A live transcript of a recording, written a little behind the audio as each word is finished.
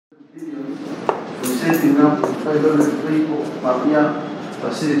for setting up 500 people per year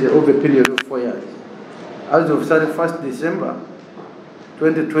facility over a period of 4 years. As of 31st December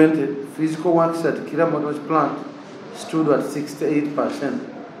 2020, physical works at Kiramoto's plant stood at 68%,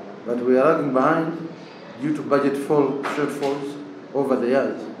 but we are lagging behind due to budget shortfalls over the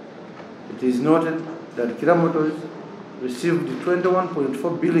years. It is noted that Kiramoto's received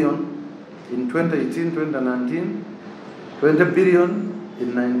 21.4 billion in 2018-2019, 20 billion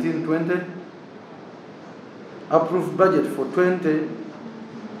in 1920. Approved budget for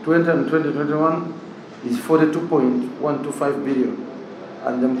 2020 and 2021 is 42.125 billion,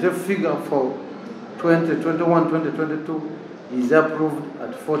 and the MTF figure for 2021-2022 is approved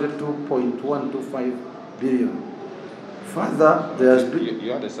at 42.125 billion. Further, there has been...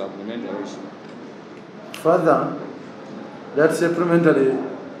 You had a supplementary issue. Further, that supplementary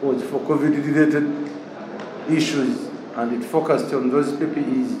was for COVID-related issues, and it focused on those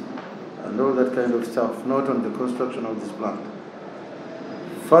PPEs and all that kind of stuff, not on the construction of this plant.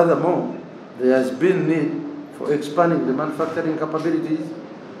 Furthermore, there has been need for expanding the manufacturing capabilities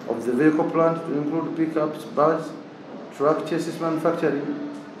of the vehicle plant to include pickups, bus, truck chassis manufacturing,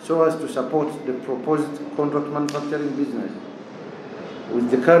 so as to support the proposed contract manufacturing business. With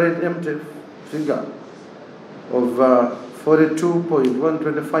the current MTF figure of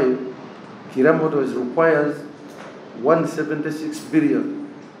 42.125, Kiramoto requires 176 billion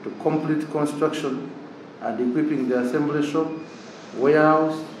to complete construction and equipping the assembly shop,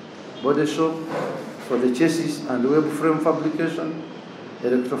 warehouse, body shop for the chassis and web frame fabrication,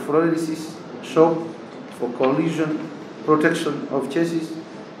 electrophoresis shop for collision protection of chassis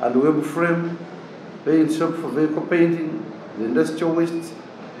and web frame, paint shop for vehicle painting, the industrial waste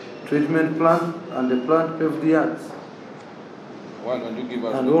treatment plant, and the plant paved yards,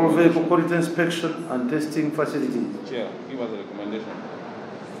 and all vehicle quality inspection and testing facilities. Chair, give us a recommendation.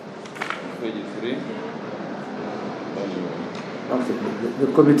 Page 3. Okay. The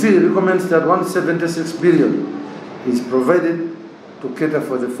committee recommends that 176 billion is provided to cater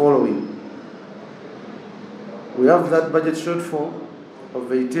for the following. We have that budget shortfall of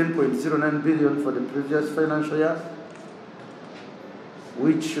 18.09 billion for the previous financial year,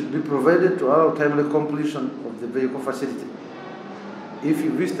 which should be provided to allow timely completion of the vehicle facility. If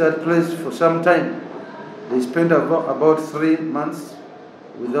you visit that place for some time, they spend about 3 months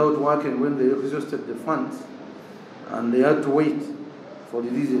without working when they exhausted the funds, and they had to wait for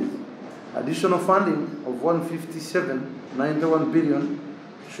releases. Additional funding of 157.91 billion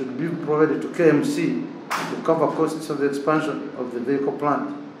should be provided to KMC to cover costs of the expansion of the vehicle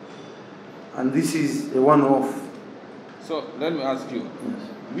plant. And this is a one-off. So let me ask you,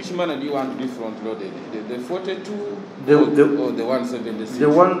 which money do you want to be front-loaded? The 42 or the 176? The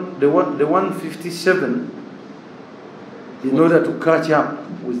 157, in order to catch up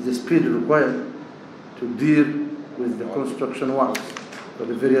with the speed required to deal with the construction works for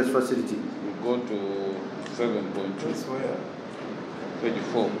the various facilities. We go to 7.2. Page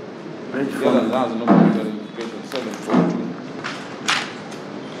 4. Page 4. Yeah, that's no verification. 7.2.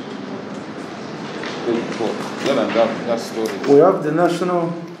 Page 4. That story. We have the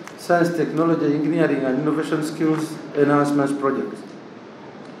National Science, Technology, Engineering and Innovation Skills Enhancements Project.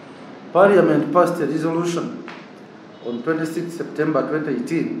 Parliament passed a resolution on 26 September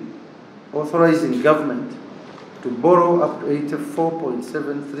 2018 authorizing government to borrow up to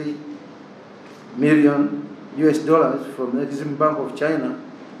 84.73 million US dollars from the Exim Bank of China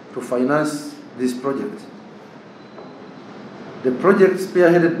to finance this project. The project,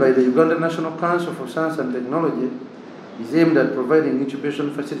 spearheaded by the Uganda National Council for Science and Technology, is aimed at providing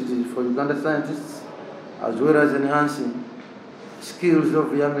incubation facilities for Uganda scientists, as well as enhancing skills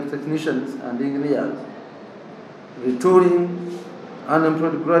of younger technicians and engineers, retooling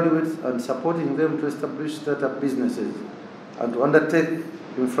unemployed graduates and supporting them to establish startup businesses, and to undertake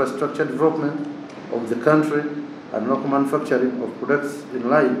infrastructure development of the country and local manufacturing of products in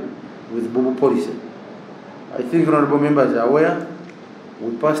line with Bubu policy. I think honorable members are aware,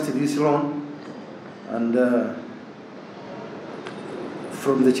 we passed this loan, and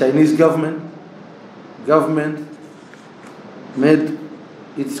from the Chinese government made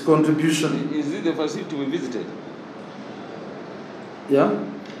its contribution. Is it the facility we visited? Yeah,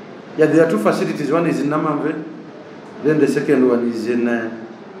 there are two facilities. One is in Namamve, then the second one is in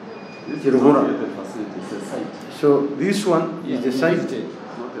Kiruhura. So this one is the site.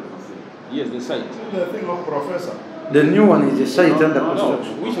 Yes, the site. The thing of Professor. The new one is the site under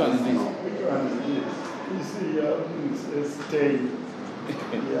construction. No. Which one is this? You see, stay.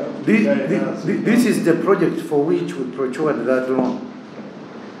 This is the project for which we procured that loan,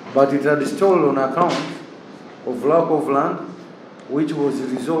 but it had stalled on account of lack of land, which was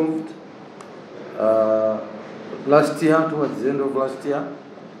resolved last year, towards the end of last year.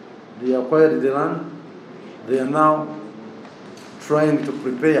 They acquired the land. They are now trying to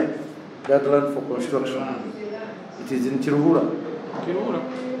prepare that land for construction. It is in Chiruhura. Chiruhura?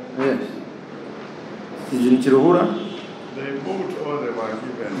 Yes. It is in Chiruhura. They bought or they were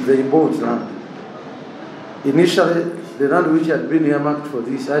given? They bought land. Initially, the land which had been earmarked for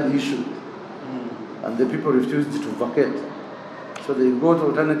this had issued, and the people refused to vacate. So they got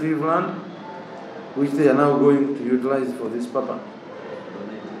alternative land, which they are now going to utilize for this purpose.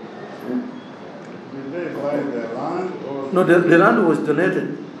 Did they buy the land or? No, the land was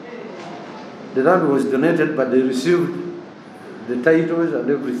donated. The land was donated, but they received the titles and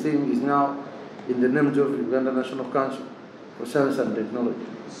everything is now in the names of Uganda National Council for Science and Technology.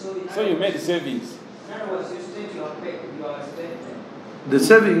 So you made savings? The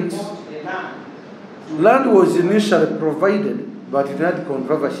savings, land was initially provided, but it had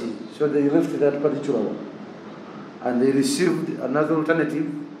controversy, so they left that particular one. And they received another alternative,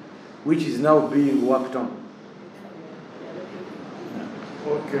 which is now being worked on.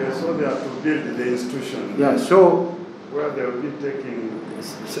 Okay, so they have to build the institution. Yeah, so where they will be taking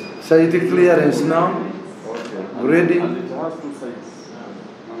site clearance now, grading. And it has two sites.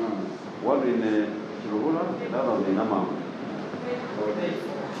 One in Chiruhura, the other one in Namam.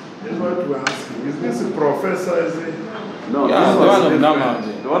 That's what we're asking. Is this a professor? Is it? No, yeah, this the one is in different.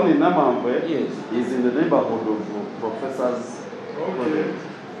 Namam. The one in Namam yes. is in the neighborhood of professors. Okay.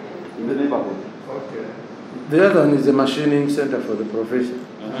 In the neighborhood. Okay. The other one is a machining center for the profession.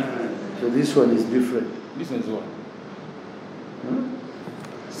 So this one is different. This one is what?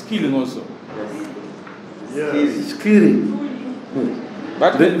 Skilling also. Yes. Skilling.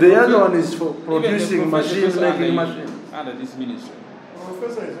 But The other one is for producing machines, making machines. Under this ministry.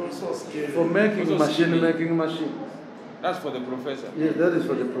 Professor is also skilled. For making Also machine, skilling. making machine. That's for the professor. Yes, that is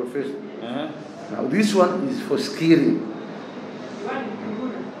for the profession. Uh-huh. Now this one is for skilling.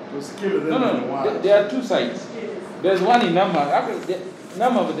 To skill them in No. what? There are two sites. There's one in Namam.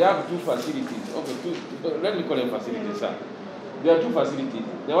 Namam, they have two facilities. Okay, let me call them facilities, sir. There are two facilities.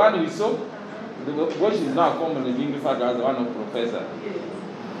 The one we saw, which is now commonly being referred to as the one of professor.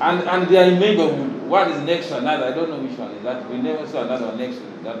 And they are in neighborhood. One is next to another. I don't know which one is that. We never saw another one next to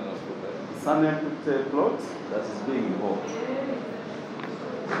that one of professor. It's an empty plot that is being involved.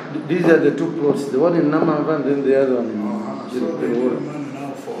 These are the two plots. The one in Namam and then the other one in So they need Chiruhura. money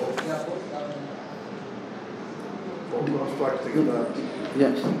now for constructing that.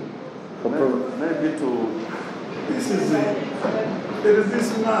 Yes. Maybe to This is it. There is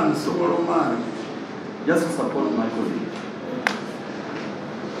this man, Sumoro man. just to support my colleague.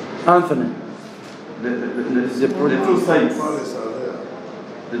 Anthony. The The two sites. Palace are there.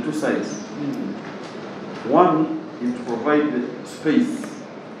 The two sides. One is to provide space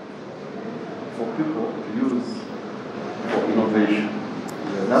for people to use for innovation.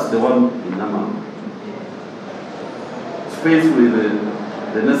 That's the one in Namam. Space with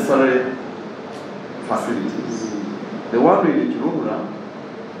the necessary facilities. The one in Chiruhura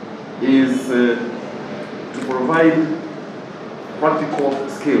is to provide practical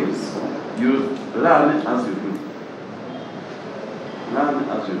skills. You learn as you do. Learn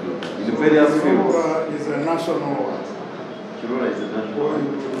as you do. In the various fields. Chiruhura is a national one. Chiruhura is a Or national.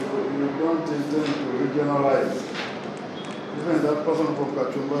 you don't intend to regionalize. Even that person from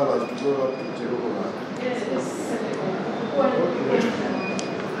Kachumbala has to go up to Chiruhura. Okay.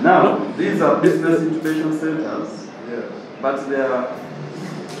 Now, these are business incubation centers, Yes. but there are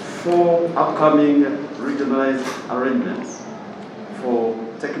 4 upcoming regionalized arrangements for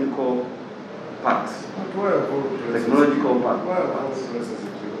technical parks, But why of all places? technological Why of all parks. places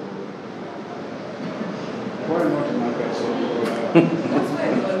in Chiruhura? Why not in Akasobo?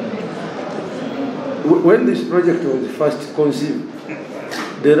 When this project was first conceived,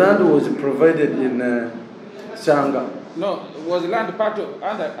 the land was provided in Sanga. No, was land part of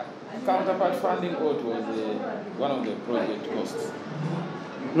under counterpart funding or it was one of the project costs?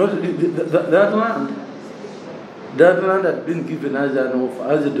 No, that land had been given as an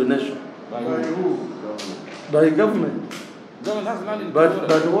offer, as a donation By By who? who? by government. Government has land in But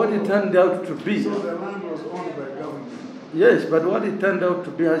Chiruhura. what it turned out to be, So the land was owned by government. yes, but what it turned out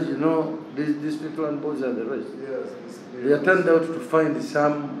to be, as you know, these district land boards and the rest, Yes. they are turned out to find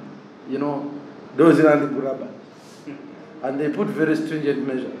some, those land grabbers. And they put very stringent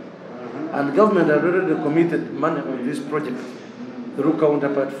measures. And government had already committed money on this project through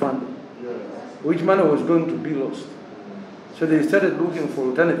counterpart funding, Yes. which money was going to be lost. So they started looking for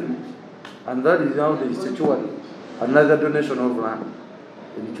alternatives, and that is how they secured another donation of land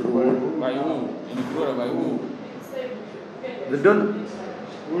in Chiruhura. By who? In Chiruhura by who? The donor.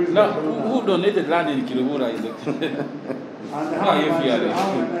 Who is No, the donor? who donated land in Kilumura is the And Ah, how if much, you are-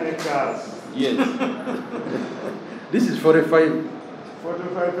 how many acres? yes. This is 45.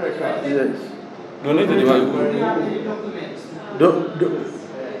 45 acres. Yes. Donated by who?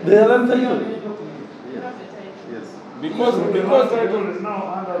 They are land title. Yes. Because The title is now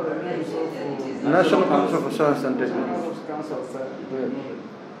under the names of National Council for Science and Technology. Council of Science and Technology.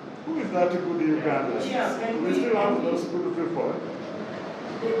 Who is that good Uganda? We still have those good people.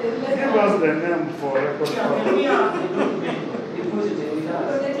 Give us the name for record Can purposes. we have the document deposited with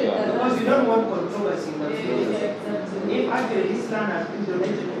us? Because we don't want controversy in the future. If actually this land has been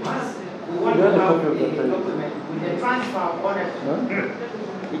donated to us, we want You to have a have copy of that the title? document with the transfer of ownership.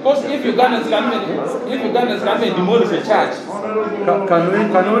 Because if Uganda's government demolish a church, Can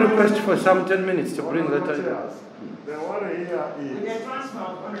we request for some 10 minutes to bring that title? The worry here With the is transfer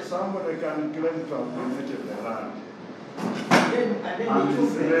of ownership, somebody can claim to have donated the land. and then And the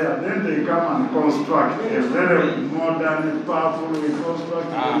it's children. there. Then they come and construct a very modern, powerful,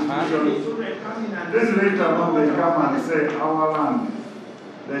 reconstructed The institution. children come in and Then later on they come and say, our land.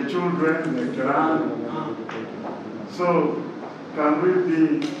 The children, the grand. So, can we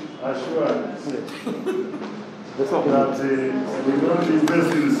be assured that we don't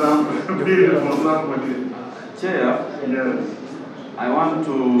invest in some bill for somebody? Chair, Yes. I want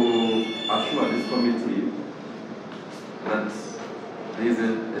to assure this committee that there is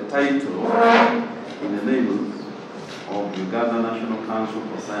a title in the labels of Uganda National Council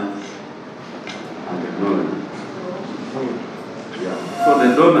for Science and Technology. Yeah. So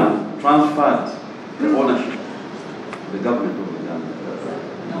the donor transferred the ownership to the government of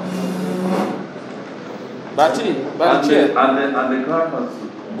Uganda. but Chair, And the clerk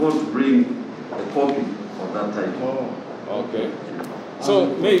has got to bring a copy of that title. okay. So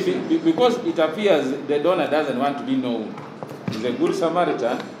maybe because it appears the donor doesn't want to be known. He's a good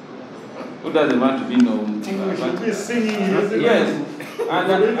Samaritan who doesn't want to be known. We should be singing his Yes, name. and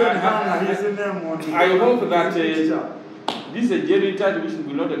We didn't hang his name on the I hope that picture. this is a genuine title which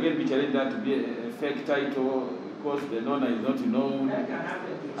will not again be challenged that to be a fake title because the donor is not known. that can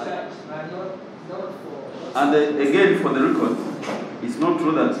happen to church, but not for. And again, for the record, it's not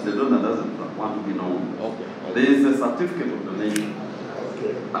true that the donor doesn't want to be known. Okay. There is a certificate of donation,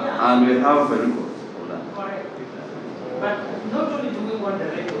 Okay. and we have a record of that. Correct. But not only do we want the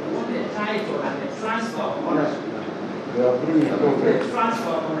record, we want the title and the transfer of ownership. They are bringing The okay. transfer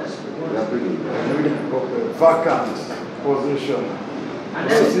of ownership. Okay. Vacant position. And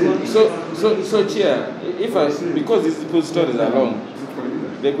then So Chair, if because these people's stories are long,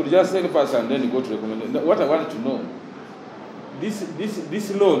 they could just help us and then go to recommend. What I wanted to know,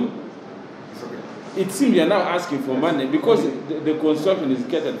 this loan, it seems you are now asking for money because the construction is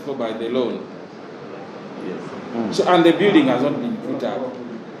catered for by the loan. So, and the building has not been put up.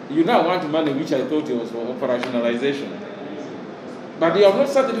 You now want money which I thought it was for operationalization. But you have not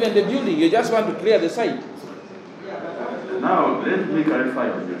started even the building, you just want to clear the site. Now, let me clarify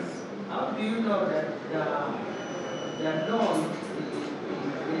on this. how do you know that the loan,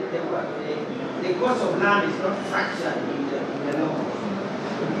 the cost of land is not fractured in the loan?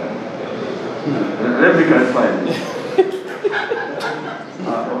 Let me clarify this.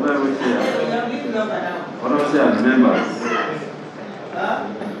 Honorable Chair, Honorable Chair and members,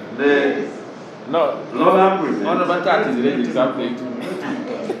 the No, loan agreement, Honorable Tat is ready to subject.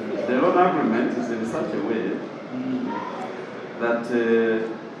 the loan agreement is in such a way that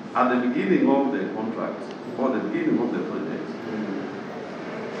at the beginning of the contract, or the beginning of the project,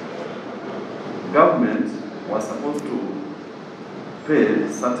 government was supposed to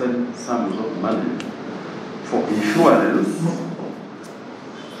pay certain sums of money for insurance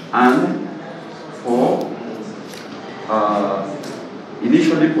and for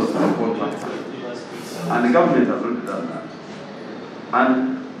initial deposit of contract. And the government has already done that.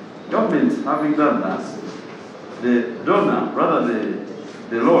 And government having done that, the donor, rather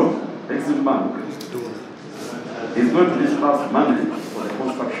the loan, Exim Bank, is going to disburse money for the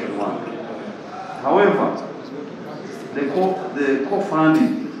construction work. However, the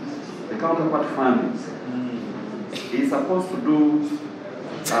co-funding, the counterpart funding, is supposed to do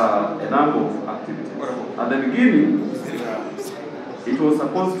a number of activities. At the beginning, it was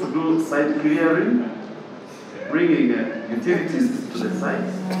supposed to do site clearing, bringing utilities to the site,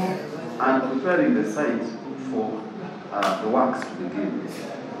 and preparing the site for the works to begin.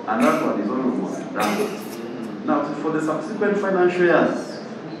 And that one is almost done. Now, for the subsequent financial years,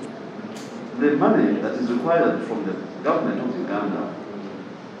 the money that is required from the government of Uganda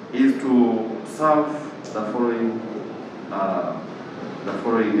is to serve the following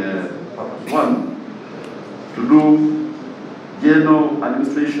purpose. One, to do general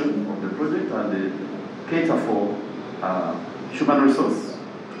administration of the project and cater for human resource,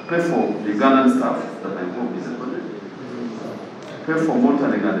 pay for the Ugandan staff that are involved in the project, pay for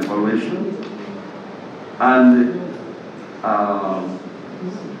monitoring and evaluation, and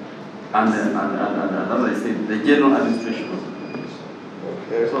as I said, the general administration of the project.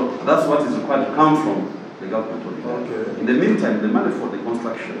 Okay. So that's what is required to come from the government of Uganda. Okay. In the meantime, the money for the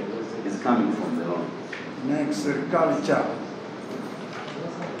construction is coming from the loan. Next, agriculture.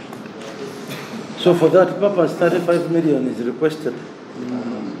 So for that purpose, 35 million is requested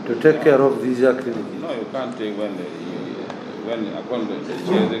to take care of these activities. No, you can't take when according to the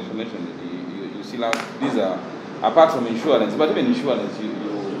chair's explanation, you still have, these are, apart from insurance, but even insurance,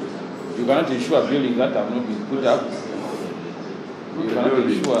 you cannot insure buildings that have not been put up. You cannot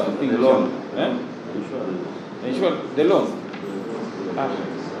insure things. The loan. Insure the loan.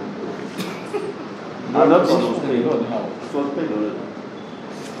 No, that's the not paid. loan how? It was paid already.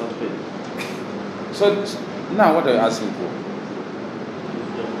 It was paid. So now what are you asking for?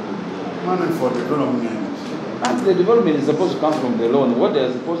 Money for development. And the development is supposed to come from the loan. What they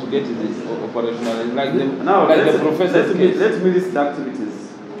are supposed to get is operational, like the Now, like the professor's case. let me list the activities,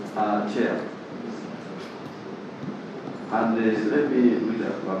 Chair. And let me read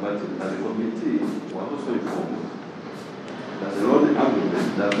about it. That the committee was also informed that the loan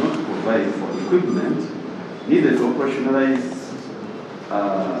agreement does not provide for equipment needed to operationalize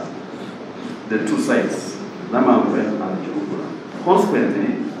the two sites, Namangwe and Chukura. Consequently,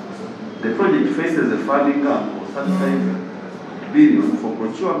 the project faces a funding gap of 35 billion for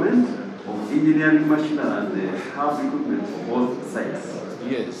procurement of engineering machinery and the hard equipment for both sites.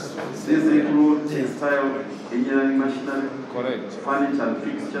 Yes, These include textile engineering machinery, correct. furniture and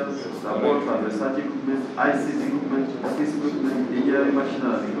fixtures, laboratory and research equipment, ICT equipment, office equipment, engineering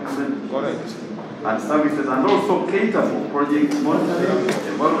machinery and equipment, Correct. and services, and also cater for project monitoring,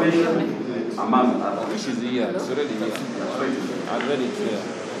 evaluation, among others. Which is here, it's already here. Already here.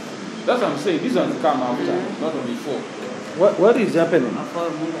 That's what I'm saying. These ones come after, not before. What is happening?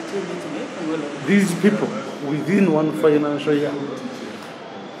 These people, within one financial year,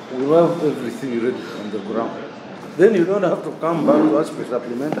 will have everything ready on the ground. Then you don't have to come back to ask for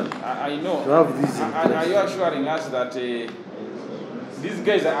supplemental I know. to have these in Are place. you assuring us that these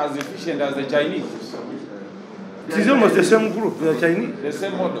guys are as efficient as the Chinese? It is almost the same group, they are Chinese. The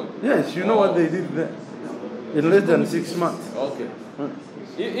same model? Yes, you know what they did there in less than 6 months. Okay.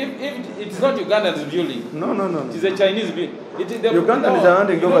 If it's not Ugandan's building, No. it is a Chinese building. Ugandans are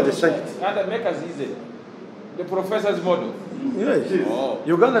handing over the site. And the makers is the professor's model. Yes. Oh.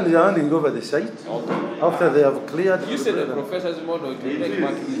 Ugandans are handing over the site Okay. after they have cleared. You said the professor's model, it will make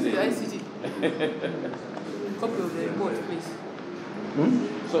much easier. ICT. Copy of the report, please.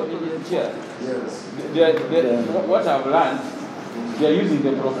 So, yeah, Yes. what I've learned, they are using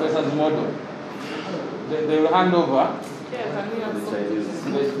the professor's model. They will hand over, Yeah, can we have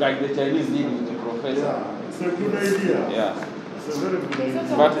copies? like the Chinese did with the professor. Yeah, it's a good idea. Yeah. It's a very good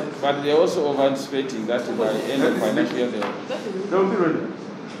idea. But they're also overanticipating that by end of financial year, They'll be ready.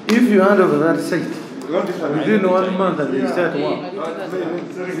 If you hand over that site within 1 month and they start work.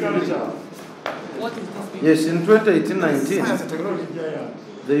 It's agriculture. What is this? Yes, in 2018-19, Technology giant.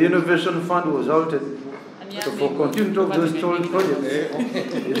 the Innovation Fund was halted And for continuing of those toll projects.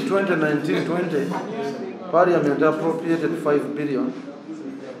 In 2019-20, Parliament appropriated 5 billion,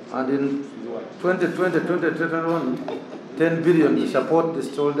 and in 2020-2021, 10 billion to support the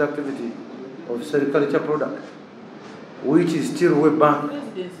stalled activity of sericulture product, which is still way back.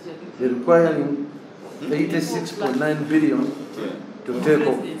 They're requiring 86.9 billion to take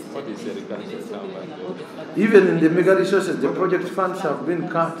off. what is agriculture? Even in the mega resources, the project funds have been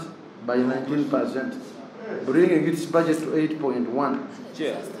cut by 19%, bringing its budget to 8.1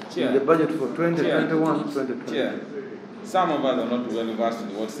 Chair, in the budget for 2021-2022. Chair, some of us are not well versed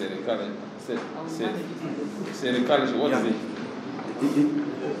in what sericulture, what is it?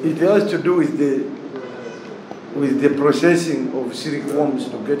 It has to do with the processing of silkworms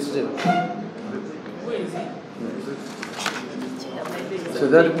to get silk. Where is it? So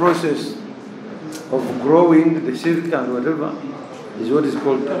that process of growing the silk and whatever is what is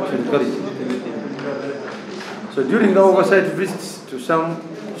called silkology. So during our oversight visits to some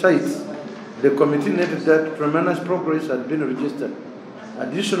sites, the committee noted that tremendous progress had been registered.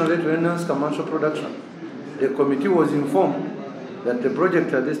 Additionally, to enhance commercial production, the committee was informed that the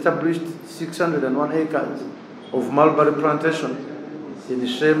project had established 601 acres of mulberry plantation in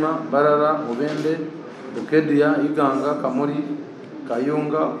Shema, Barara, Mubende, Bukedia, Iganga, Kamuri,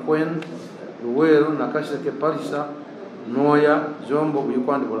 Kayunga, Kwen, Luweru, Nakasheke, Parisa, Noya, Zombo,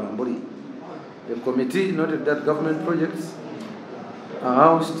 Yukwandi, Bulamburi. The committee noted that government projects are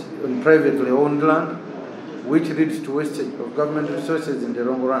housed on privately owned land, which leads to wastage of government resources in the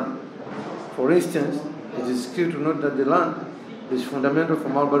long run. For instance, it is key to note that the land is fundamental for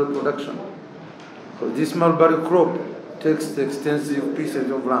mulberry production, because this mulberry crop takes extensive pieces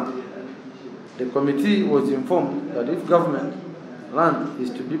of land. The committee was informed that if government land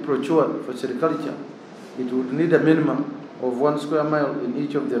is to be procured for sericulture, it would need a minimum of 1 square mile in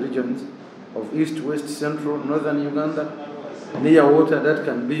each of the regions of East, West, Central, Northern Uganda, near water that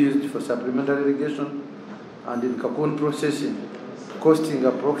can be used for supplementary irrigation, and in cocoon processing, costing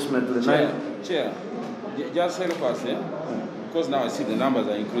approximately Chair, just help us, because now I see the numbers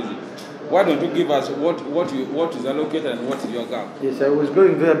are increasing. Why don't you give us what is allocated and what is your gap? Yes, I was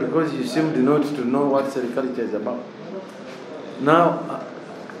going there because you seemed not to know what sericulture is about. Now,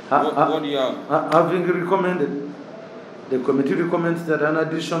 What do you have? having recommended, the committee recommends that an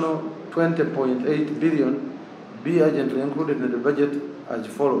additional 20.8 billion be urgently included in the budget as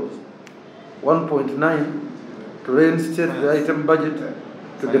follows: 1.9 to reinstate the item budget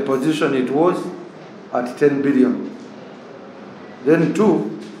to the position it was at 10 billion. Then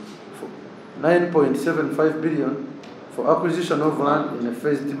 2, 9.75 billion for acquisition of land in a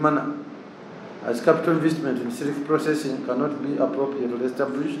phased manner, as capital investment in silk processing cannot be appropriately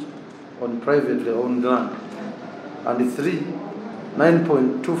established on privately owned land. And 3,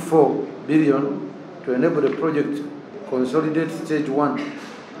 9.24 billion to enable the project to consolidate stage 1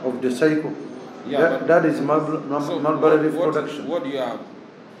 of the cycle. Yeah, that is mulberry leaf production. What do you have?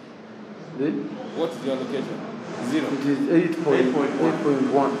 What is your allocation? 0. It is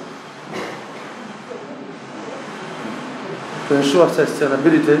 8.1 to ensure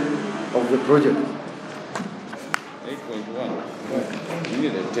sustainability of the project. 8.1. You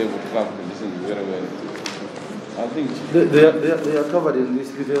need a table to calculate this thing very well. I think They are covered in this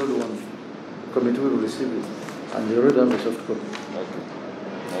detailed one. The committee will receive it, and they already have a soft copy. Okay,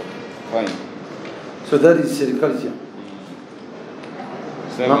 fine. So that is sericulture.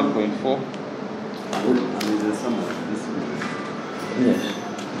 7.4. Yes.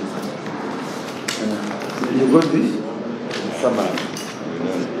 You got this? Summary.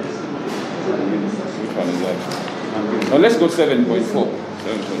 Which one is that? Now let's go 7.4.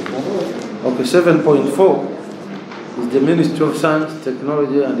 7.4. Okay, 7.4 is the Ministry of Science,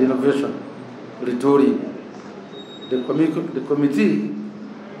 Technology and Innovation, retooling. The committee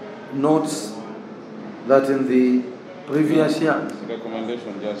notes that in the previous year,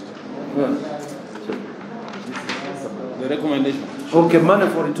 Recommendation just. yeah. The recommendation. Okay, money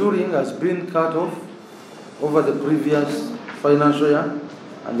for retooling has been cut off over the previous financial year,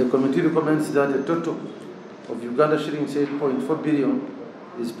 and the committee recommends that a total of Uganda shillings 8.4 billion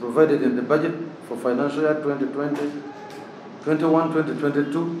is provided in the budget for financial year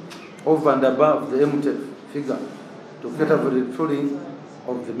 2021-2022 over and above the MTEF figure to cater for the retooling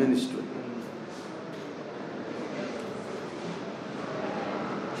of the ministry.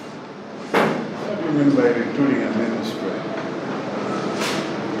 What do you mean by retooling a ministry?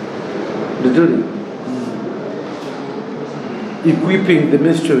 Retooling? Equipping the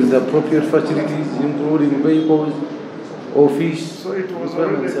ministry with appropriate facilities, including vehicles, office. So it was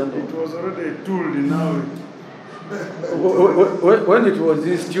already tooled now. When it was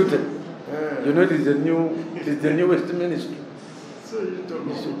instituted, you know, it is the newest ministry. So you talk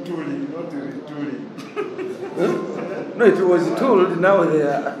about tooling, not retooling. No, it was told. Now they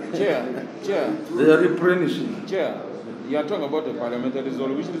are Chair. they are replenishing. Chair, you are talking about the parliamentary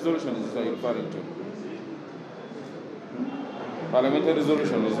resolution. Which resolution is that you're referring to? Parliamentary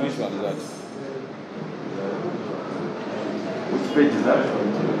resolution is which one is that? Which page is that?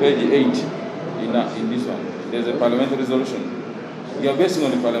 Page 8 in this one. There's a parliamentary resolution. You are basing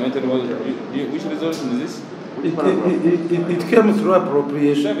on the parliamentary resolution. Which resolution is this? It came through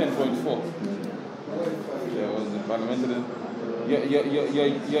appropriation. 7.4. There was the parliamentary.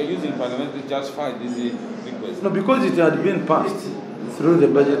 You're using parliamentary just fine this request. No, because it had been passed through the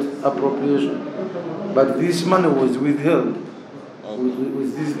budget appropriation, but this money was withheld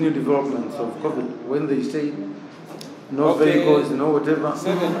with these new developments of COVID. When they say no vehicles, no whatever.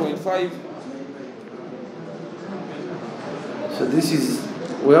 7.5. So this is,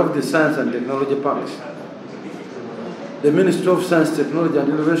 we have the science and technology parks. The Ministry of Science, Technology and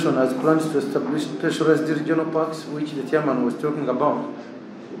Innovation has plans to establish specialized regional parks, which the chairman was talking about,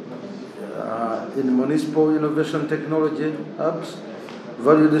 in municipal innovation technology hubs,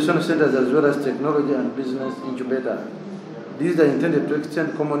 validation centers, as well as technology and business incubators. These are intended to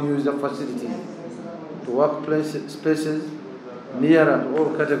extend common user facilities to workplace spaces near and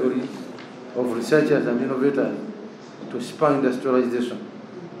all categories of researchers and innovators to spur industrialization.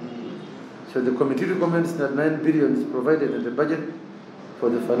 So the committee recommends that 9 billion is provided in the budget for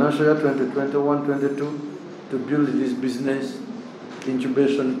the financial year 2021-22 to build these business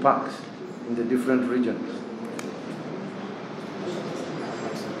incubation parks in the different regions.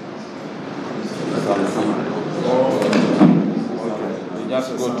 We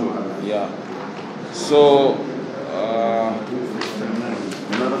just go to, yeah. So,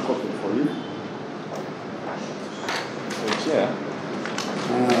 Another copy for you. chair,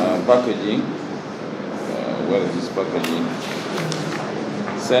 packaging, where is this packaging?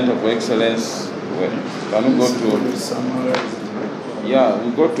 Center of Excellence, where, can we go to, yeah,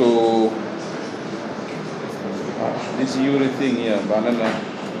 we go to this Yuri thing here, banana.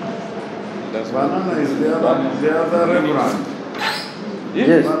 That's Banana is the other rebrand.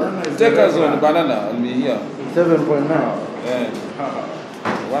 Yes. Take us on banana, and we here. 7.9. Yeah.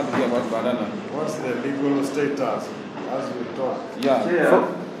 What to hear about banana? What's the legal status as we talk? Yeah.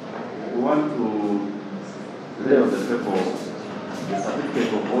 We want to lay on the paper the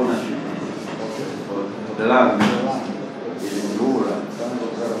certificate of ownership for the land in Rura.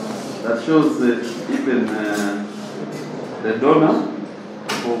 That shows that even the donor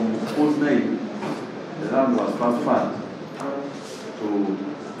from whose name the land was transferred to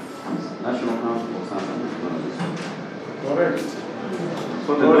National Council for Science and Technology. Correct.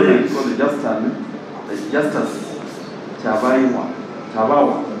 So the donor is called the Justus Chabawa.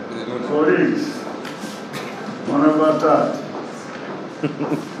 Colleagues, one about that.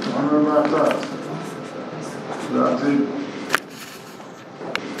 That is